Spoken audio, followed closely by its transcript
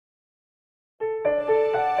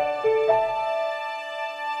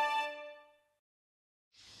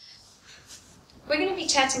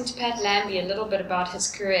chatting to Pat Lambie a little bit about his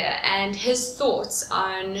career and his thoughts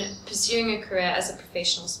on pursuing a career as a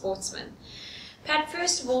professional sportsman. Pat,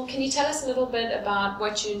 first of all, can you tell us a little bit about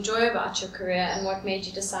what you enjoy about your career and what made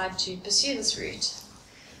you decide to pursue this route?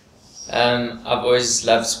 I've always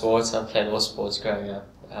loved sports. I played all sports growing up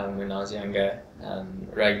when I was younger.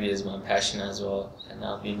 Rugby is my passion as well, and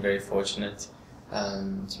I've been very fortunate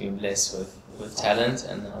to be blessed with talent,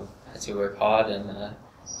 and I've had to work hard, and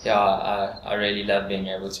I really love being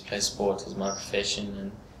able to play sport as my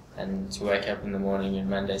profession, and to wake up in the morning and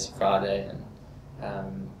Monday to Friday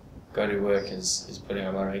and go to work is putting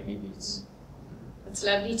on my rugby boots. It's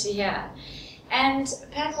lovely to hear. And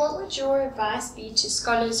Pat, what would your advice be to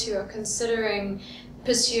scholars who are considering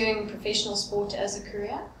pursuing professional sport as a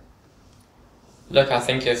career? Look, I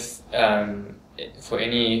think if for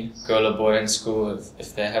any girl or boy in school,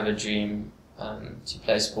 if they have a dream to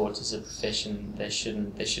play sport as a profession, there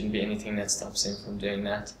shouldn't be anything that stops them from doing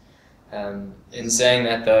that. In saying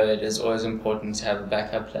that, though, it is always important to have a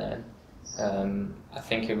backup plan. I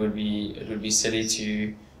think it would be silly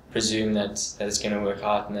to presume that it's going to work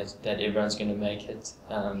out and that everyone's going to make it.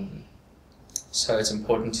 So it's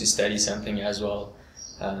important to study something as well,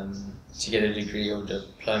 to get a degree or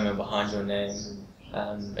diploma behind your name.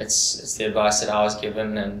 It's the advice that I was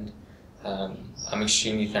given, and I'm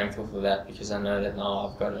extremely thankful for that, because I know that now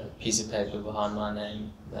I've got a piece of paper behind my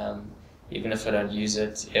name. Even if I don't use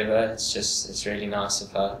it ever, it's really nice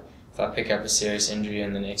if I pick up a serious injury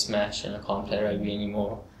in the next match and I can't play rugby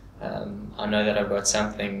anymore. I know that I've got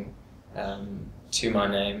something to my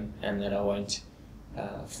name, and that I won't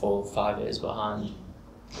fall 5 years behind.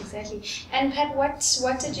 Exactly. And Pat,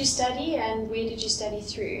 what did you study, and where did you study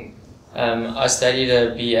through? I studied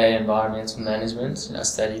a BA Environmental Management, and I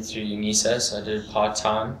studied through UNISA, so I did it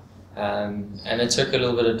part-time. And it took a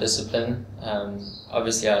little bit of discipline.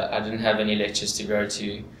 Obviously I didn't have any lectures to go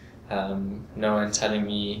to, no one telling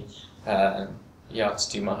me to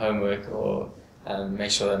do my homework or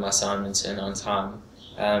make sure that my assignments are in on time.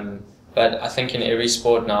 But I think in every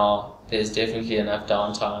sport now, there's definitely enough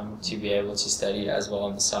downtime to be able to study as well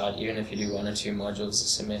on the side, even if you do 1 or 2 modules a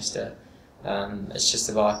semester. It's just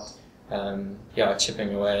about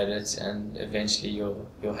chipping away at it, and eventually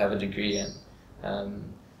you'll have a degree.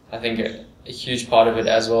 And I think a huge part of it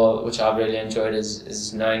as well, which I've really enjoyed,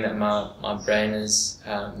 is knowing that my brain is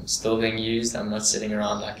still being used. I'm not sitting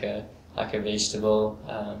around like a vegetable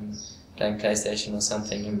playing PlayStation or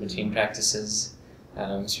something in between practices.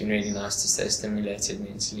 It's been really nice to stay stimulated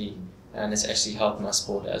mentally, and it's actually helped my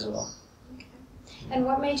sport as well. Okay. And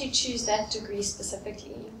what made you choose that degree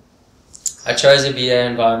specifically? I chose a BA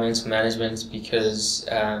Environmental Management because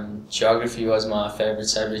geography was my favourite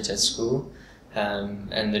subject at school,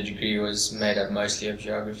 and the degree was made up mostly of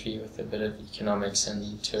geography with a bit of economics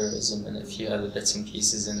and tourism and a few other bits and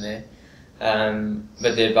pieces in there.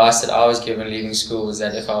 But the advice that I was given leaving school was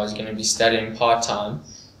that if I was going to be studying part-time,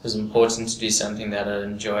 it was important to do something that I'd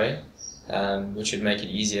enjoy, which would make it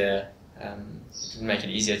easier.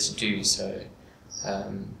 To do. So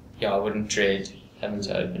I wouldn't dread having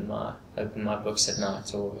to open my books at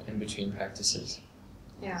night or in between practices.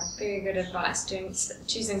 Yeah, very good advice,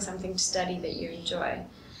 choosing something to study that you enjoy.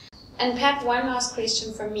 And Pat, one last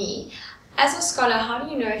question from me. As a scholar, how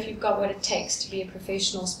do you know if you've got what it takes to be a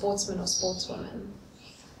professional sportsman or sportswoman?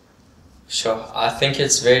 Sure, I think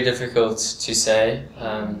it's very difficult to say.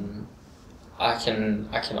 I can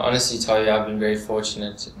honestly tell you I've been very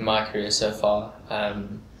fortunate in my career so far.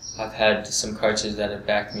 I've had some coaches that have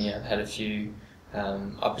backed me. I've had a few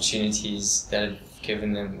opportunities that have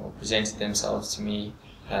given them or presented themselves to me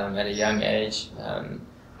at a young age.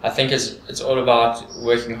 I think it's all about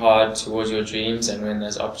working hard towards your dreams, and when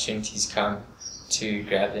those opportunities come, to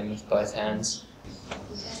grab them with both hands.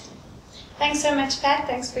 Thanks so much, Pat.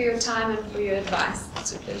 Thanks for your time and for your advice.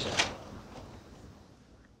 It's a pleasure.